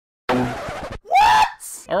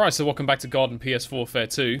Alright, so welcome back to Garden PS4 Fair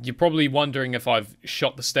 2. You're probably wondering if I've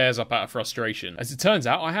shot the stairs up out of frustration. As it turns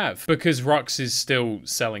out, I have. Because Rux is still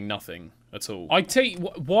selling nothing at all. I tell you,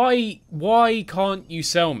 why can't you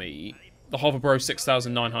sell me the Hoverbro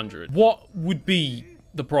 6900? What would be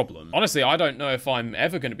the problem? Honestly, I don't know if I'm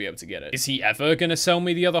ever going to be able to get it. Is he ever going to sell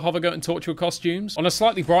me the other Hovergoat and Torchwood costumes? On a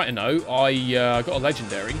slightly brighter note, I got a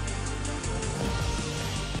legendary.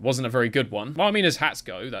 Wasn't a very good one. Well, I mean, as hats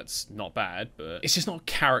go, that's not bad, but it's just not a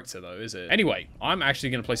character though, is it? Anyway, I'm actually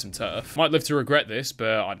going to play some turf. Might live to regret this,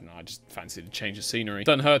 but I don't know, I just fancied a change of scenery.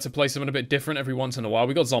 Doesn't hurt to play something a bit different every once in a while.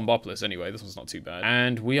 We got Zombopolis anyway, this one's not too bad.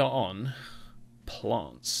 And we are on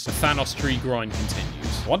plants. The Thanos tree grind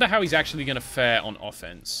continues. I wonder how he's actually going to fare on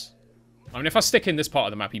offense. I mean, if I stick in this part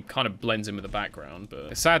of the map, he kind of blends in with the background,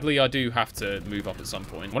 but sadly, I do have to move up at some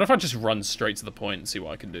point. What if I just run straight to the point and see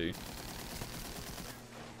what I can do?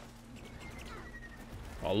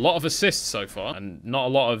 A lot of assists so far, and not a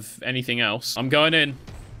lot of anything else. I'm going in.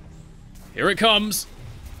 Here it comes.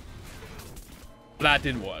 That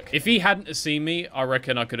didn't work. If he hadn't have seen me, I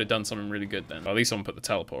reckon I could have done something really good then. Well, at least someone put the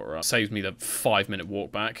teleporter up. Saves me the 5-minute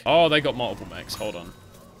walk back. Oh, they got multiple mechs. Hold on.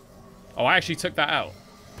 Oh, I actually took that out.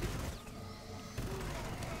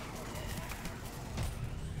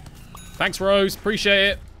 Thanks, Rose. Appreciate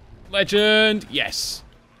it. Legend. Yes.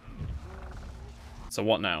 So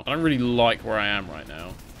what now? I don't really like where I am right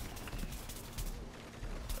now.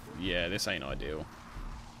 Yeah, this ain't ideal.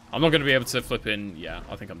 I'm not going to be able to flip in. Yeah,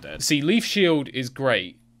 I think I'm dead. See, Leaf Shield is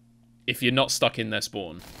great if you're not stuck in their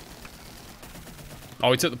spawn.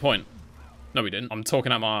 Oh, we took the point. No, we didn't. I'm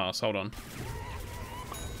talking out my ass. Hold on.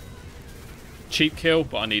 Cheap kill,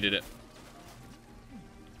 but I needed it.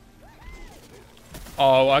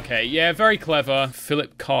 Oh, okay. Yeah, very clever.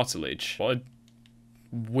 Philip Cartilage. What a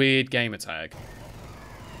weird gamer tag.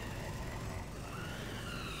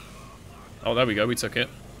 Oh, there we go. We took it.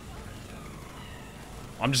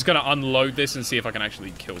 I'm just going to unload this and see if I can actually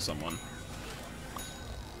kill someone.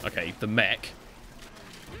 Okay, the mech.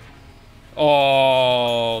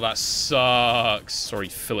 Oh, that sucks. Sorry,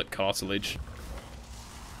 Philip Cartilage.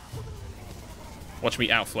 Watch me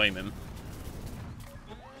outflame him.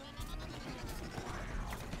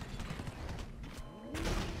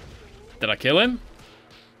 Did I kill him?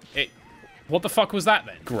 What the fuck was that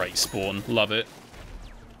then? Great spawn. Love it.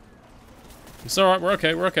 It's alright, we're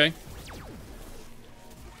okay, we're okay.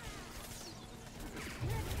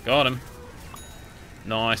 Got him.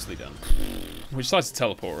 Nicely done. Which side's the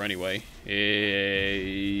teleporter anyway?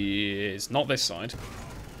 It's not this side.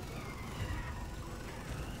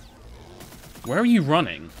 Where are you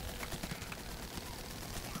running?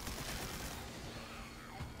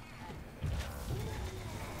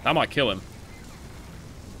 That might kill him.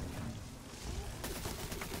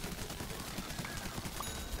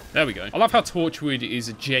 There we go. I love how Torchwood is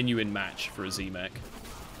a genuine match for a Z-Mech.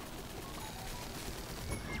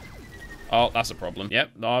 Oh, that's a problem.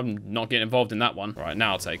 Yep, I'm not getting involved in that one. Right,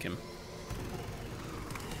 now I'll take him.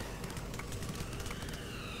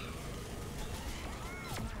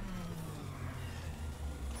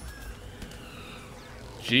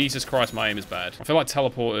 Jesus Christ, my aim is bad. I feel like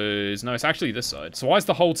teleporters... No, it's actually this side. So why is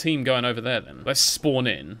the whole team going over there then? Let's spawn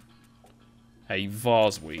in a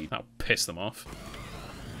vase weed. That'll piss them off.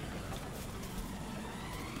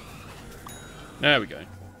 There we go.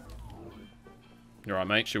 You alright,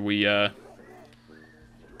 mate? Should we, go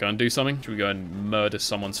and do something? Should we go and murder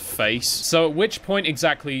someone's face? So at which point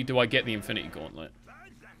exactly do I get the Infinity Gauntlet?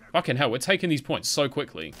 Fucking hell, we're taking these points so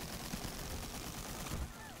quickly.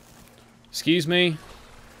 Excuse me?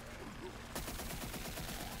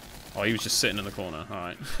 Oh, he was just sitting in the corner.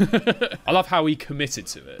 Alright. I love how he committed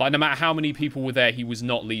to it. Like, no matter how many people were there, he was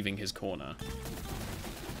not leaving his corner.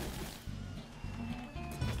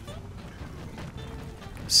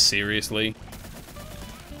 Seriously?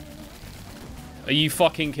 Are you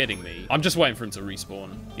fucking kidding me? I'm just waiting for him to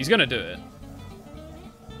respawn. He's gonna do it.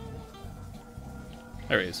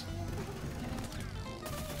 There he is.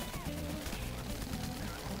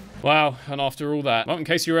 Wow, and after all that... Well, in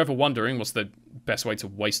case you're ever wondering, what's the best way to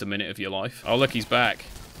waste a minute of your life? Oh, look, he's back.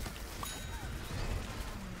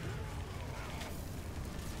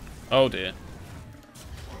 Oh, dear.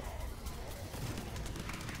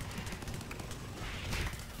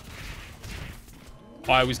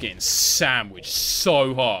 I was getting sandwiched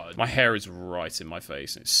so hard. My hair is right in my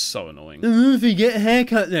face, and it's so annoying. Wolfy, get a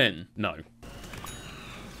haircut then. No.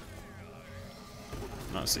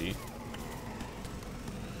 I see.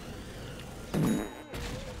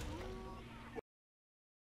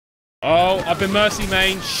 Oh, I've been mercy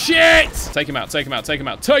main. Shit! Take him out, take him out, take him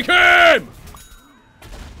out. Take him!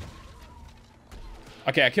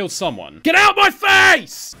 Okay, I killed someone. Get out my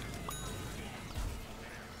face!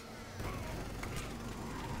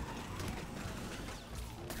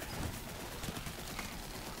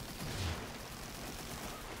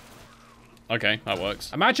 Okay, that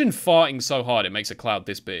works. Imagine farting so hard it makes a cloud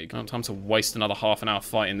this big. I don't have time to waste another half an hour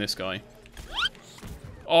fighting this guy.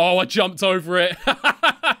 Oh, I jumped over it.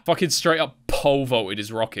 Fucking straight up pole vaulted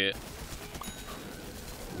his rocket.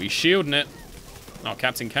 We shielding it. Oh,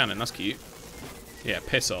 Captain Cannon, that's cute. Yeah,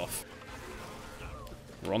 piss off.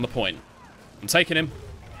 We're on the point. I'm taking him.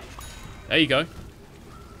 There you go.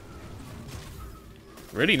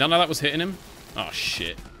 Really? None of that was hitting him? Oh,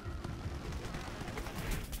 shit.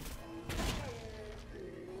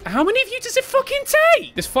 How many of you does it fucking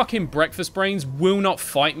take? This fucking breakfast brains will not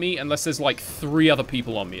fight me unless there's like 3 other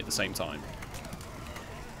people on me at the same time.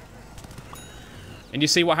 And you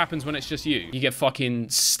see what happens when it's just you? You get fucking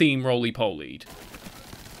steamroly-polied.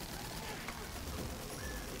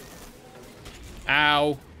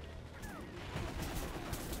 Ow.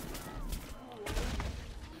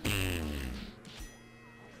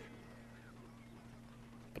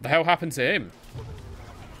 What the hell happened to him?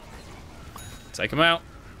 Take him out.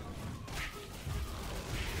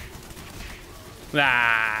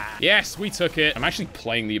 Ah, yes, we took it. I'm actually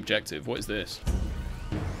playing the objective. What is this?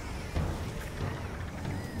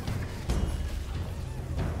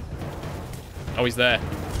 Oh, he's there.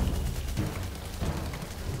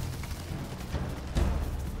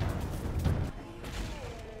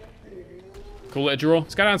 Call it a draw.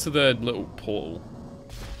 Let's go down to the little portal.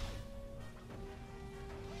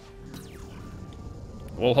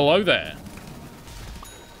 Well, hello there.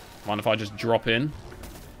 Mind if I just drop in?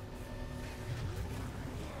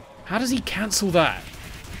 How does he cancel that?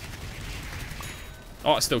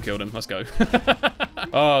 Oh, I still killed him. Let's go.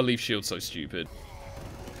 Oh, leaf shield's so stupid.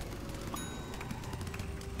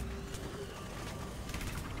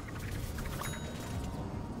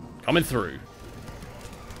 Coming through.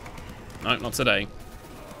 No, not today.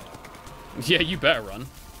 Yeah, you better run.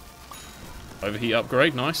 Overheat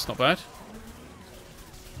upgrade. Nice. Not bad.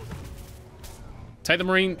 Take the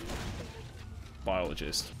marine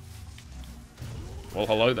biologist. Well,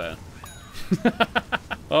 hello there.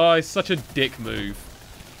 Oh, it's such a dick move.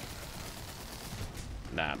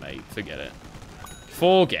 Nah, mate. Forget it.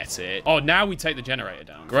 Forget it. Oh, now we take the generator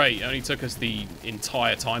down. Great. It only took us the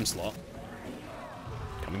entire time slot.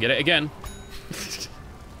 Come and get it again.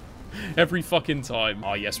 Every fucking time.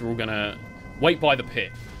 Oh, yes. We're all gonna wait by the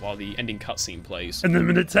pit while the ending cutscene plays. And then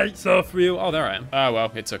when it takes off, oh, there I am. Oh,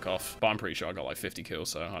 well, it took off. But I'm pretty sure I got like 50 kills,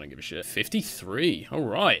 so I don't give a shit. 53. All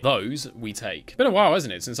right. Those we take. It's been a while,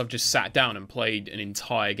 hasn't it, since I've just sat down and played an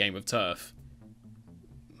entire game of turf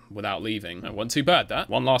without leaving. That wasn't too bad, that.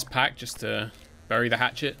 One last pack just to bury the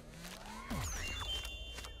hatchet.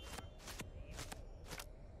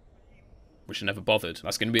 Wish I never bothered.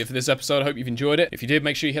 That's going to be it for this episode. I hope you've enjoyed it. If you did,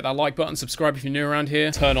 make sure you hit that like button, subscribe if you're new around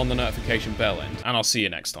here, turn on the notification bell, and I'll see you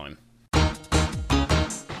next time.